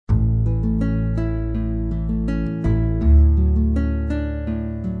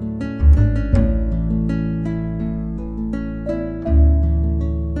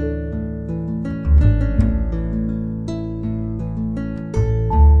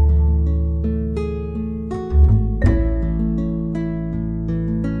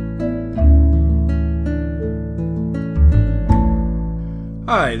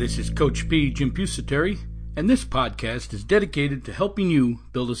Hi, this is Coach P. Jim Pusateri, and this podcast is dedicated to helping you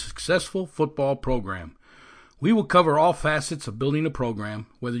build a successful football program. We will cover all facets of building a program,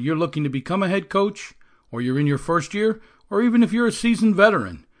 whether you're looking to become a head coach, or you're in your first year, or even if you're a seasoned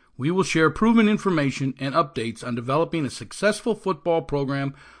veteran. We will share proven information and updates on developing a successful football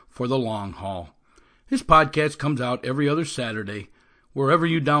program for the long haul. This podcast comes out every other Saturday, wherever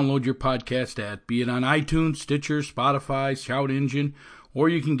you download your podcast at, be it on iTunes, Stitcher, Spotify, Shout Engine, or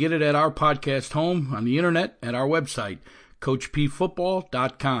you can get it at our podcast home on the internet at our website,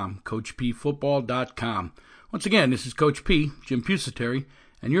 CoachPFootball.com, CoachPFootball.com. Once again, this is Coach P, Jim Pusateri,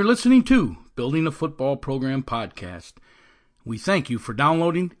 and you're listening to Building a Football Program podcast. We thank you for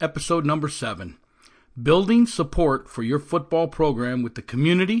downloading episode number 7, Building Support for Your Football Program with the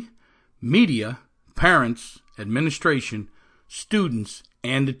Community, Media, Parents, Administration, Students,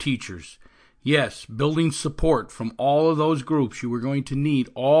 and the Teachers. Yes, building support from all of those groups. You are going to need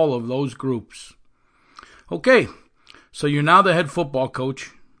all of those groups. Okay, so you're now the head football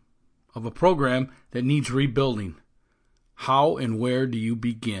coach of a program that needs rebuilding. How and where do you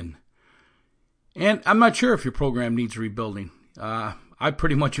begin? And I'm not sure if your program needs rebuilding. I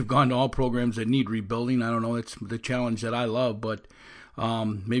pretty much have gone to all programs that need rebuilding. I don't know, it's the challenge that I love, but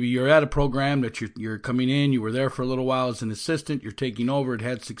maybe you're at a program that you're coming in, you were there for a little while as an assistant, you're taking over, it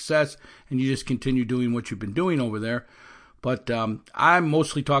had success, and you just continue doing what you've been doing over there. But I'm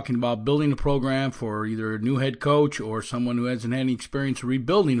mostly talking about building a program for either a new head coach or someone who hasn't had any experience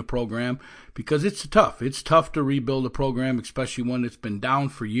rebuilding a program, because it's tough. It's tough to rebuild a program, especially one that's been down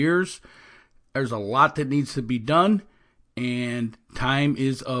for years. There's a lot that needs to be done, and time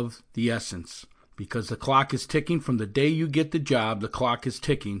is of the essence. Because the clock is ticking from the day you get the job, the clock is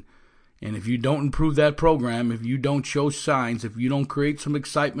ticking. And if you don't improve that program, if you don't show signs, if you don't create some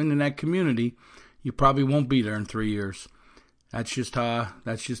excitement in that community, you probably won't be there in 3 years. That's just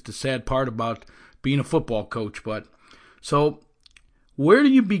the sad part about being a football coach. But so where do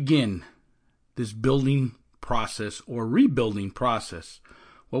you begin this building process or rebuilding process?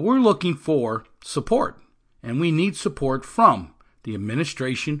 Well, we're looking for support, and we need support from the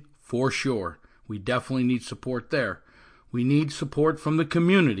administration for sure. We definitely need support there. We need support from the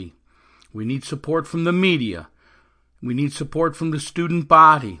community. We need support from the media. We need support from the student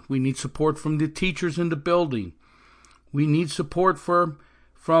body. We need support from the teachers in the building. We need support from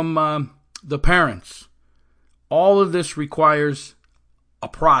the parents. All of this requires a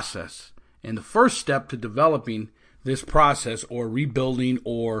process. And the first step to developing this process or rebuilding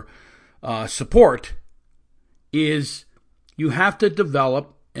or support is you have to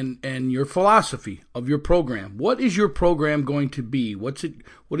develop and your philosophy of your program. What is your program going to be? What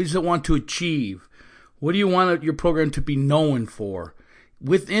does it want to achieve? What do you want your program to be known for?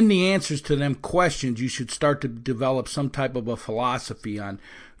 Within the answers to them questions, you should start to develop some type of a philosophy on,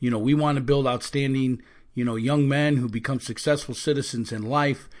 we want to build outstanding, young men who become successful citizens in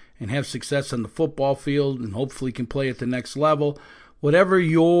life and have success on the football field and hopefully can play at the next level. Whatever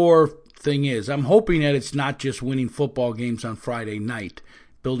your thing is, I'm hoping that it's not just winning football games on Friday night,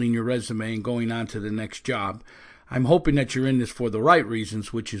 building your resume and going on to the next job. I'm hoping that you're in this for the right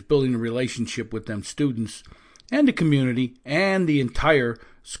reasons, which is building a relationship with them students and the community and the entire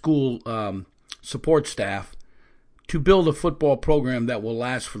school support staff to build a football program that will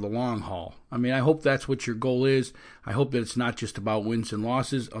last for the long haul. I mean, I hope that's what your goal is. I hope that it's not just about wins and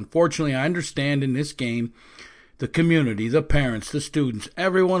losses. Unfortunately, I understand in this game, the community, the parents, the students,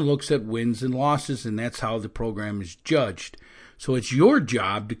 everyone looks at wins and losses, and that's how the program is judged. So it's your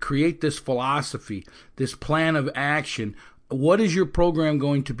job to create this philosophy, this plan of action. What is your program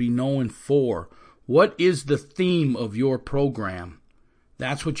going to be known for? What is the theme of your program?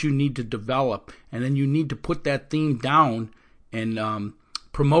 That's what you need to develop. And then you need to put that theme down and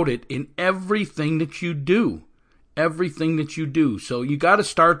promote it in everything that you do. Everything that you do. So you got to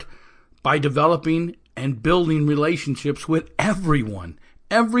start by developing and building relationships with everyone.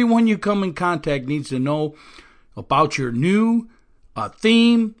 Everyone you come in contact needs to know about your new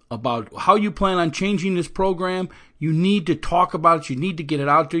theme, about how you plan on changing this program. You need to talk about it. You need to get it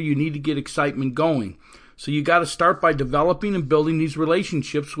out there. You need to get excitement going. So you got to start by developing and building these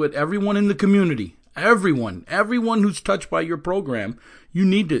relationships with everyone in the community. Everyone who's touched by your program. You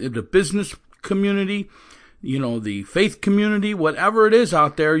need to, the business community, the faith community, whatever it is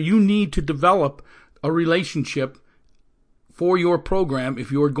out there, you need to develop a relationship for your program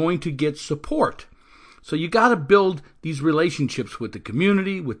if you're going to get support. So you got to build these relationships with the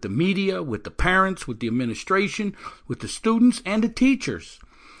community, with the media, with the parents, with the administration, with the students, and the teachers.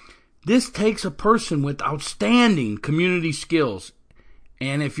 This takes a person with outstanding community skills.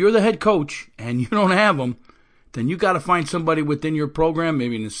 And if you're the head coach and you don't have them, then you got to find somebody within your program,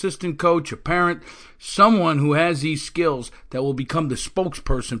 maybe an assistant coach, a parent, someone who has these skills that will become the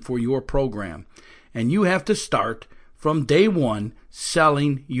spokesperson for your program. And you have to start from day one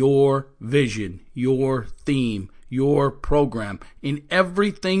selling your vision, your theme, your program in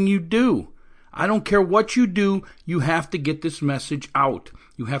everything you do. I don't care what you do, you have to get this message out.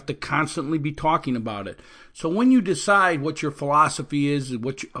 You have to constantly be talking about it. So when you decide what your philosophy is,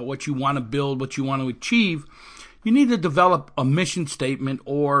 what you want to build, what you want to achieve, you need to develop a mission statement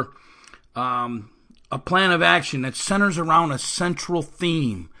or a plan of action that centers around a central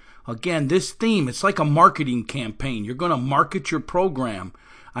theme. Again, this theme, it's like a marketing campaign. You're going to market your program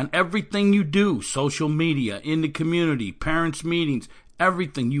on everything you do, social media, in the community, parents' meetings,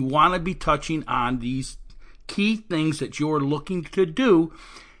 everything. You want to be touching on these key things that you're looking to do,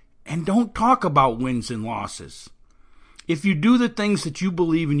 and don't talk about wins and losses. If you do the things that you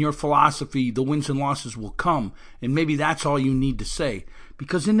believe in your philosophy, the wins and losses will come, and maybe that's all you need to say.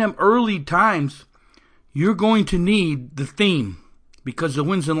 Because in them early times, you're going to need the theme, because the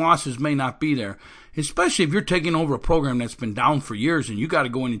wins and losses may not be there. Especially if you're taking over a program that's been down for years and you got to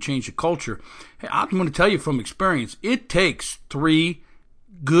go in and change the culture. Hey, I'm going to tell you from experience, it takes 3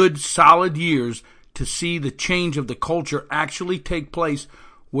 good, solid years to see the change of the culture actually take place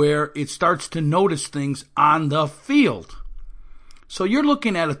where it starts to notice things on the field. So you're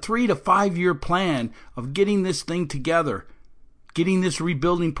looking at a 3 to 5 year plan of getting this thing together, getting this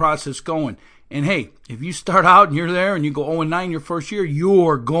rebuilding process going. And hey, if you start out and you're there and you go 0-9 your first year,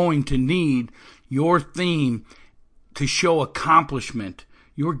 you're going to need your theme to show accomplishment.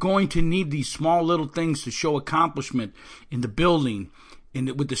 You're going to need these small little things to show accomplishment in the building,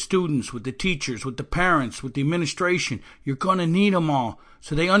 with the students, with the teachers, with the parents, with the administration. You're going to need them all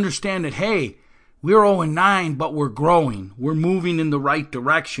so they understand that, hey, we're 0-9, but we're growing. We're moving in the right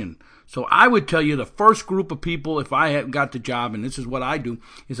direction. So I would tell you the first group of people, if I had got the job, and this is what I do,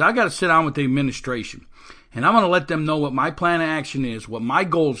 is I got to sit down with the administration. And I'm going to let them know what my plan of action is, what my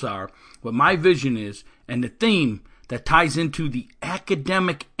goals are, what my vision is, and the theme that ties into the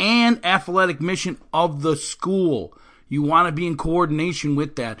academic and athletic mission of the school. You want to be in coordination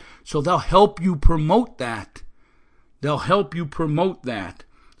with that. So they'll help you promote that.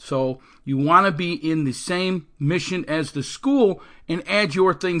 So you want to be in the same mission as the school and add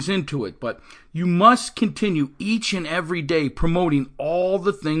your things into it. But you must continue each and every day promoting all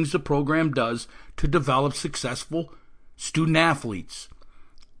the things the program does to develop successful student athletes.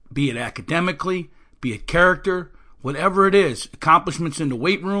 Be it academically, be it character, whatever it is, accomplishments in the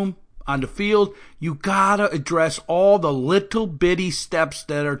weight room, on the field, you gotta address all the little bitty steps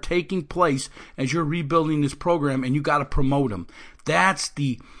that are taking place as you're rebuilding this program, and you gotta promote them. That's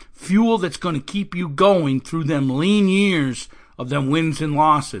the fuel that's going to keep you going through them lean years of them wins and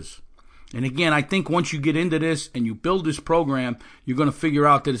losses. And again, I think once you get into this and you build this program, you're going to figure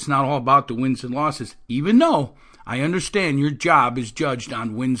out that it's not all about the wins and losses, even though I understand your job is judged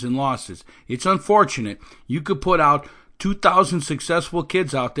on wins and losses. It's unfortunate. You could put out 2,000 successful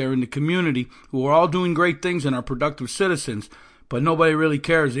kids out there in the community who are all doing great things and are productive citizens, but nobody really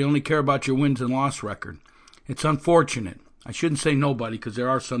cares. They only care about your wins and loss record. It's unfortunate. I shouldn't say nobody, because there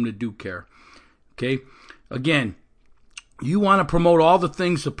are some that do care. Okay? Again, you want to promote all the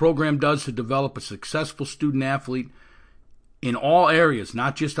things the program does to develop a successful student athlete in all areas,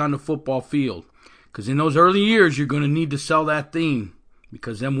 not just on the football field. Because in those early years, you're going to need to sell that theme,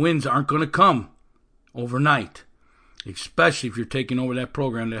 because them wins aren't going to come overnight, especially if you're taking over that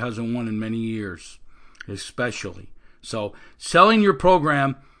program that hasn't won in many years, especially. So selling your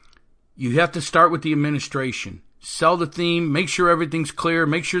program, you have to start with the administration. Sell the theme, make sure everything's clear,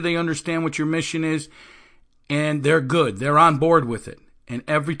 make sure they understand what your mission is, and they're good. They're on board with it. And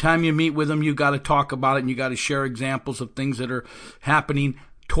every time you meet with them, you got to talk about it, and you got to share examples of things that are happening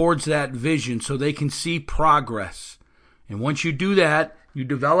towards that vision so they can see progress. And once you do that, you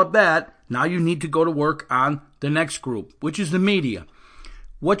develop that, now you need to go to work on the next group, which is the media.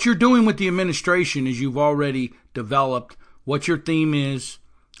 What you're doing with the administration is you've already developed what your theme is,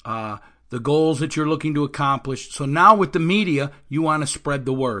 the goals that you're looking to accomplish. So now with the media, you want to spread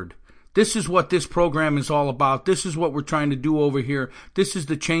the word. This is what this program is all about. This is what we're trying to do over here. This is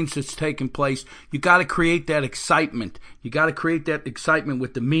the change that's taking place. You got to create that excitement. You got to create that excitement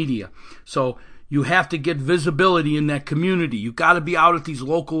with the media. So you have to get visibility in that community. You got to be out at these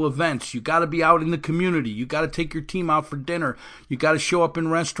local events. You got to be out in the community. You got to take your team out for dinner. You got to show up in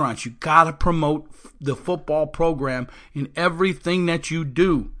restaurants. You got to promote the football program in everything that you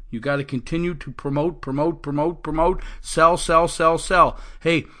do. You got to continue to promote, sell.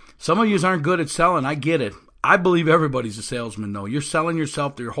 Hey, some of you aren't good at selling. I get it. I believe everybody's a salesman, though. You're selling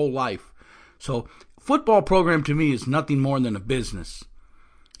yourself your whole life. So football program to me is nothing more than a business.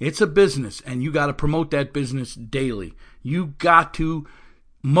 It's a business, and you got to promote that business daily. You got to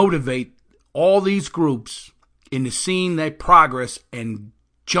motivate all these groups into seeing that progress and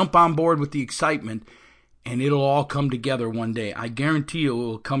jump on board with the excitement, and it'll all come together one day. I guarantee you it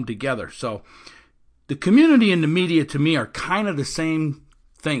will come together. So the community and the media to me are kind of the same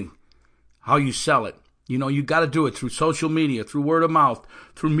thing, how you sell it. You know, you got to do it through social media, through word of mouth,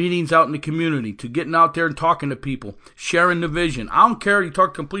 through meetings out in the community, to getting out there and talking to people, sharing the vision. I don't care. You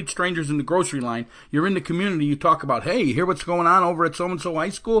talk to complete strangers in the grocery line. You're in the community. You talk about, hey, you hear what's going on over at so-and-so high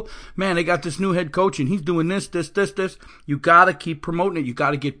school? Man, they got this new head coach, and he's doing this. You got to keep promoting it. You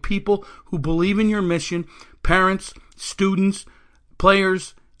got to get people who believe in your mission, parents, students,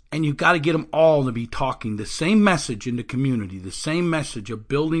 players, and you got to get them all to be talking the same message in the community, the same message of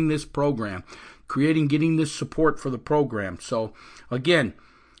building this program, getting this support for the program. So, again,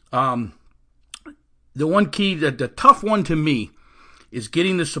 the one key, the tough one to me, is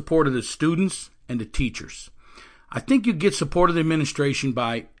getting the support of the students and the teachers. I think you get support of the administration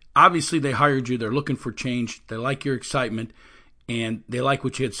by, obviously they hired you, they're looking for change, they like your excitement, and they like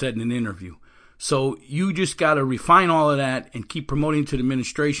what you had said in an interview. So you just got to refine all of that and keep promoting to the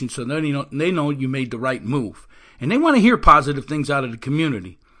administration so then they know you made the right move. And they want to hear positive things out of the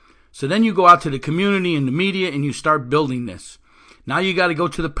community. So then you go out to the community and the media and you start building this. Now you got to go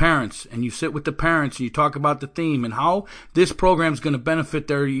to the parents and you sit with the parents and you talk about the theme and how this program is going to benefit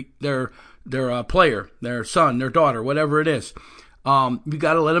their player, their son, their daughter, whatever it is. You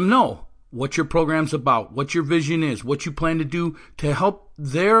got to let them know what your program's about, what your vision is, what you plan to do to help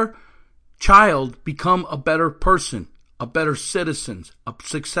their child become a better person, a better citizen, a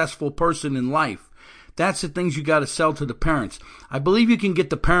successful person in life. That's the things you got to sell to the parents. I believe you can get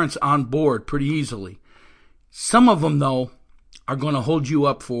the parents on board pretty easily. Some of them, though, are going to hold you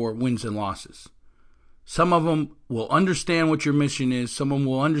up for wins and losses. Some of them will understand what your mission is. Some of them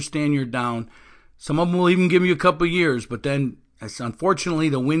will understand you're down. Some of them will even give you a couple of years, but then unfortunately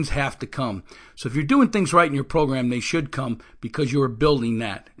the wins have to come. So if you're doing things right in your program, they should come because you're building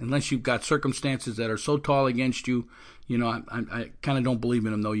that. Unless you've got circumstances that are so tall against you, you know, I kind of don't believe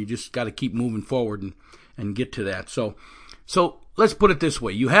in them, though. You just got to keep moving forward and get to that. So let's put it this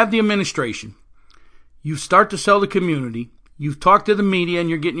way. You have the administration. You start to sell the community. You've talked to the media and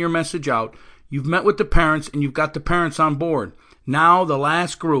you're getting your message out. You've met with the parents and you've got the parents on board. Now the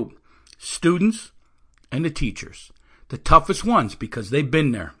last group, students and the teachers. The toughest ones because they've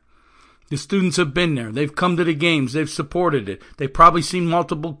been there. The students have been there. They've come to the games. They've supported it. They've probably seen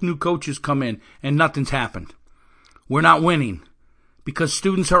multiple new coaches come in and nothing's happened. We're not winning because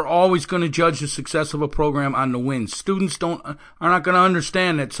students are always going to judge the success of a program on the wins. Students are not going to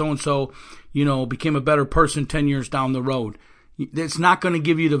understand that so-and-so, became a better person 10 years down the road. It's not going to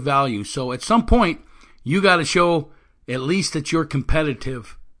give you the value. So at some point, you got to show at least that you're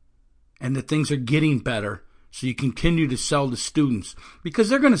competitive and that things are getting better so you continue to sell to students because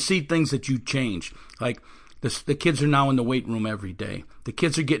they're going to see things that you change. Like the kids are now in the weight room every day. The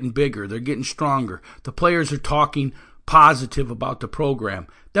kids are getting bigger. They're getting stronger. The players are talking positive about the program.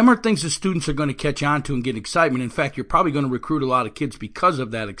 Them are things the students are going to catch on to and get excitement. In fact, you're probably going to recruit a lot of kids because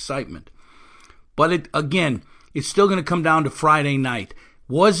of that excitement. But it's still going to come down to Friday night.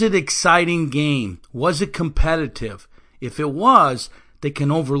 Was it an exciting game? Was it competitive? If it was, they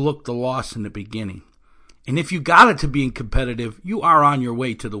can overlook the loss in the beginning. And if you got it to being competitive, you are on your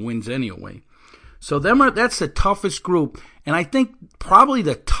way to the wins anyway. So that's the toughest group. And I think probably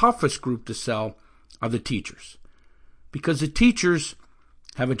the toughest group to sell are the teachers. Because the teachers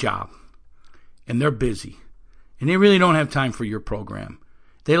have a job. And they're busy. And they really don't have time for your program.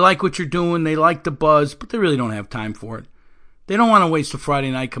 They like what you're doing. They like the buzz. But they really don't have time for it. They don't want to waste a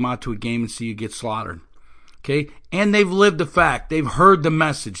Friday night, come out to a game and see you get slaughtered. Okay? And they've lived the fact. They've heard the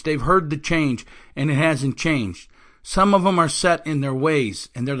message. They've heard the change. And it hasn't changed. Some of them are set in their ways,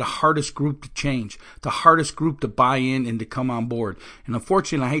 and they're the hardest group to change, the hardest group to buy in and to come on board. And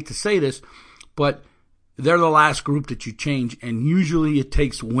unfortunately, I hate to say this, but they're the last group that you change, and usually it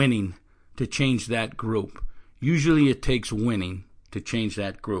takes winning to change that group. Usually it takes winning to change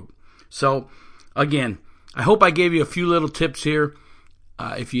that group. So, again, I hope I gave you a few little tips here.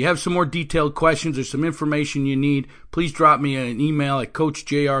 If you have some more detailed questions or some information you need, please drop me an email at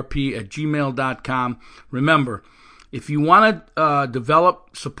coachjrp@gmail.com. Remember, if you want to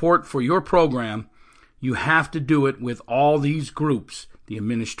develop support for your program, you have to do it with all these groups: the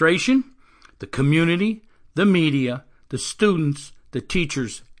administration, the community, the media, the students, the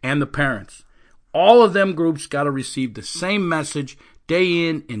teachers, and the parents. All of them groups got to receive the same message day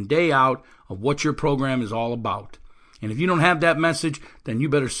in and day out of what your program is all about. And if you don't have that message, then you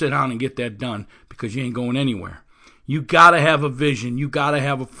better sit down and get that done because you ain't going anywhere. You got to have a vision. You got to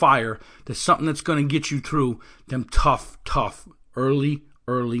have a fire. There's something that's going to get you through them tough, early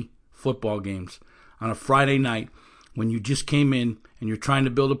football games on a Friday night when you just came in and you're trying to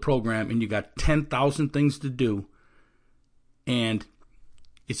build a program and you got 10,000 things to do and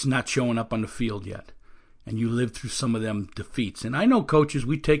it's not showing up on the field yet. And you live through some of them defeats. And I know coaches,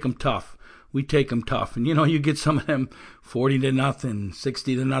 we take them tough. And, you get some of them 40-0,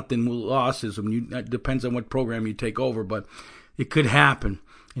 60-0 losses. That depends on what program you take over, but it could happen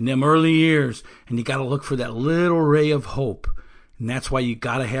in them early years. And you got to look for that little ray of hope. And that's why you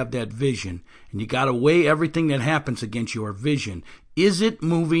got to have that vision. And you got to weigh everything that happens against your vision. Is it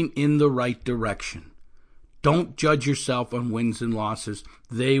moving in the right direction? Don't judge yourself on wins and losses.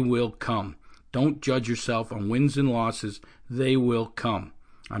 They will come. Don't judge yourself on wins and losses. They will come.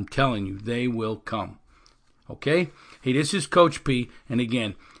 I'm telling you, they will come. Okay? Hey, this is Coach P. And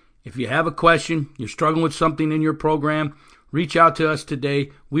again, if you have a question, you're struggling with something in your program, reach out to us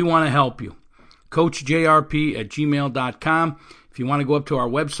today. We want to help you. CoachJRP@gmail.com. If you want to go up to our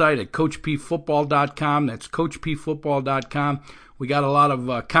website at CoachPFootball.com, that's CoachPFootball.com. We got a lot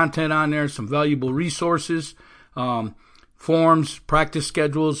of content on there, some valuable resources, forms, practice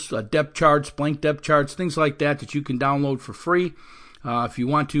schedules, depth charts, blank depth charts, things like that you can download for free. If you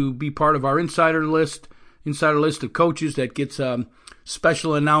want to be part of our insider list of coaches that gets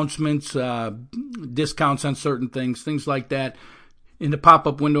special announcements, discounts on certain things like that, in the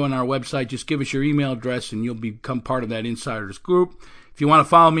pop-up window on our website, just give us your email address and you'll become part of that insiders group. If you want to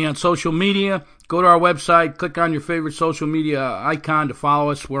follow me on social media, go to our website, click on your favorite social media icon to follow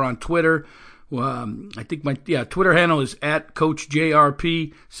us. We're on Twitter. I think my Twitter handle is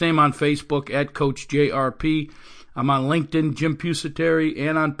 @CoachJRP. Same on Facebook, @CoachJRP. I'm on LinkedIn, Jim Pusateri,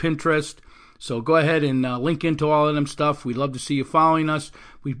 and on Pinterest. So go ahead and link into all of them stuff. We'd love to see you following us.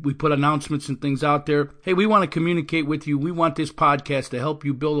 We put announcements and things out there. Hey, we want to communicate with you. We want this podcast to help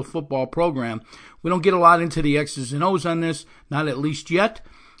you build a football program. We don't get a lot into the X's and O's on this, not at least yet.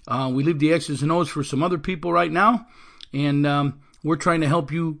 We leave the X's and O's for some other people right now. And we're trying to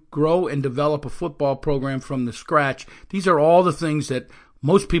help you grow and develop a football program from the scratch. These are all the things that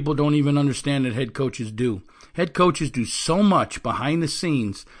most people don't even understand that head coaches do. Head coaches do so much behind the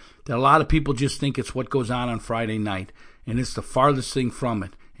scenes that a lot of people just think it's what goes on Friday night, and it's the farthest thing from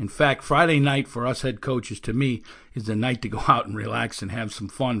it. In fact, Friday night for us head coaches, to me, is the night to go out and relax and have some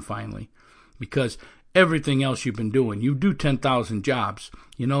fun finally, because everything else you've been doing, you do 10,000 jobs.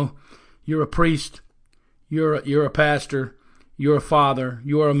 You're a priest, you're a pastor, you're a father,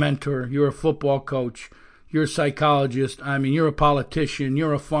 you're a mentor, you're a football coach, you're a psychologist. You're a politician.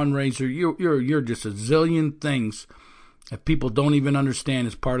 You're a fundraiser. You're just a zillion things that people don't even understand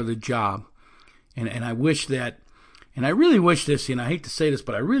as part of the job. And I wish that, and I really wish this, I hate to say this,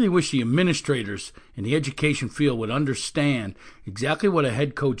 but I really wish the administrators in the education field would understand exactly what a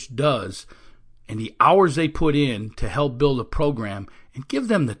head coach does and the hours they put in to help build a program and give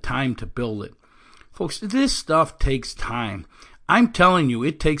them the time to build it. Folks, this stuff takes time. I'm telling you,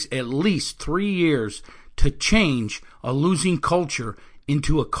 it takes at least 3 years to change a losing culture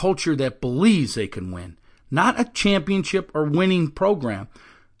into a culture that believes they can win. Not a championship or winning program.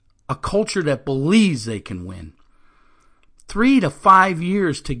 A culture that believes they can win. 3 to 5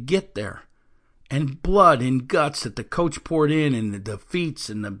 years to get there. And blood and guts that the coach poured in, and the defeats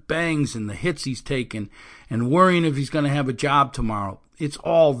and the bangs and the hits he's taken, and worrying if he's going to have a job tomorrow. It's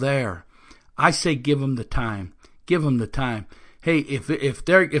all there. I say give them the time. Give them the time. Hey, if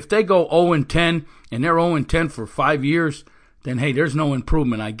they go 0-10 and they're 0-10 for 5 years, then hey, there's no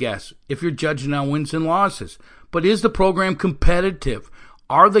improvement, I guess, if you're judging on wins and losses. But is the program competitive?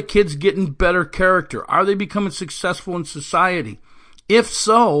 Are the kids getting better character? Are they becoming successful in society? If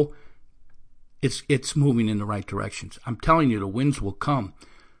so, it's moving in the right directions. I'm telling you, the wins will come.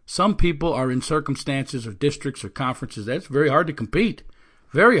 Some people are in circumstances or districts or conferences that's very hard to compete.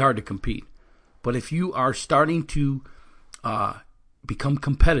 Very hard to compete. But if you are starting to become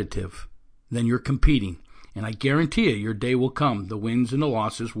competitive, then you're competing. And I guarantee you, your day will come. The wins and the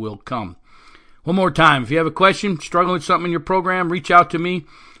losses will come. One more time, if you have a question, struggling with something in your program, reach out to me,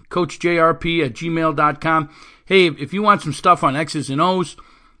 CoachJRP@gmail.com. Hey, if you want some stuff on X's and O's,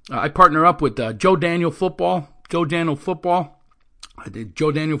 I partner up with Joe Daniel Football,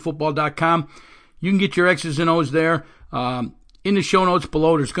 JoeDanielFootball.com. You can get your X's and O's there. In the show notes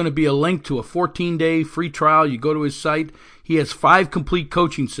below, there's going to be a link to a 14-day free trial. You go to his site. He has 5 complete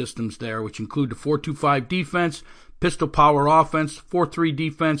coaching systems there, which include the 4-2-5 defense, pistol power offense, 4-3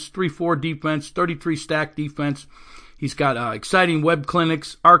 defense, 3-4 defense, 33 stack defense. He's got exciting web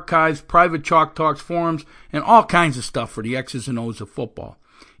clinics, archives, private chalk talks, forums, and all kinds of stuff for the X's and O's of football.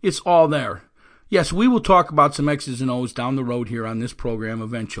 It's all there. yes, we will talk about some X's and O's down the road here on this program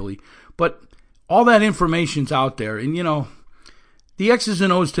eventually. But all that information's out there. And, the X's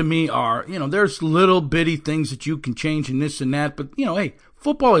and O's to me are, there's little bitty things that you can change and this and that. But, hey,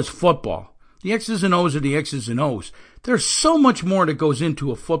 football is football. The X's and O's are the X's and O's. There's so much more that goes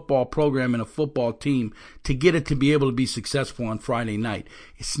into a football program and a football team to get it to be able to be successful on Friday night.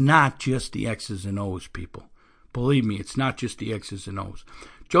 It's not just the X's and O's, people. Believe me, it's not just the X's and O's.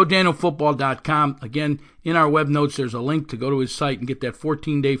 JoeDanielFootball.com. Again, in our web notes, there's a link to go to his site and get that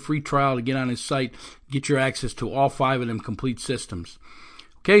 14-day free trial to get on his site, get your access to all 5 of them complete systems.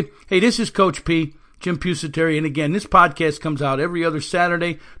 Okay? Hey, this is Coach P, Jim Pusateri, and again, this podcast comes out every other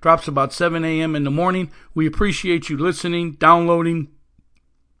Saturday, drops about 7 a.m. in the morning. We appreciate you listening, downloading.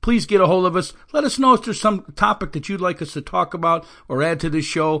 Please get a hold of us. Let us know if there's some topic that you'd like us to talk about or add to this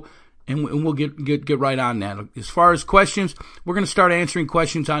show. And we'll get right on that. As far as questions, we're going to start answering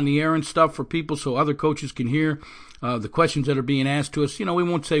questions on the air and stuff for people so other coaches can hear the questions that are being asked to us. We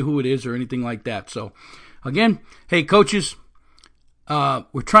won't say who it is or anything like that. So, again, hey, coaches,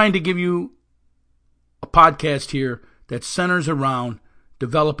 we're trying to give you a podcast here that centers around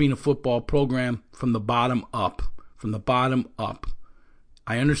developing a football program from the bottom up. From the bottom up.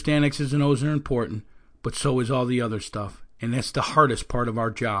 I understand X's and O's are important, but so is all the other stuff. And that's the hardest part of our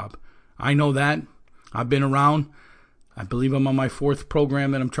job. I know that. I've been around. I believe I'm on my 4th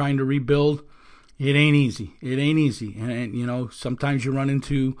program that I'm trying to rebuild. It ain't easy. It ain't easy. And sometimes you run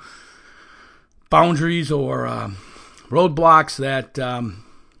into boundaries or roadblocks that,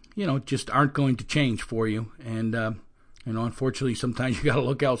 just aren't going to change for you. And, unfortunately, sometimes you got to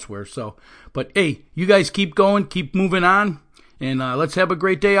look elsewhere. So, but hey, you guys keep going, keep moving on. And let's have a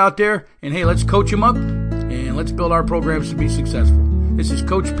great day out there. And hey, let's coach them up and let's build our programs to be successful. This is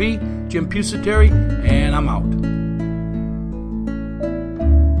Coach P, Jim Pusateri, and I'm out.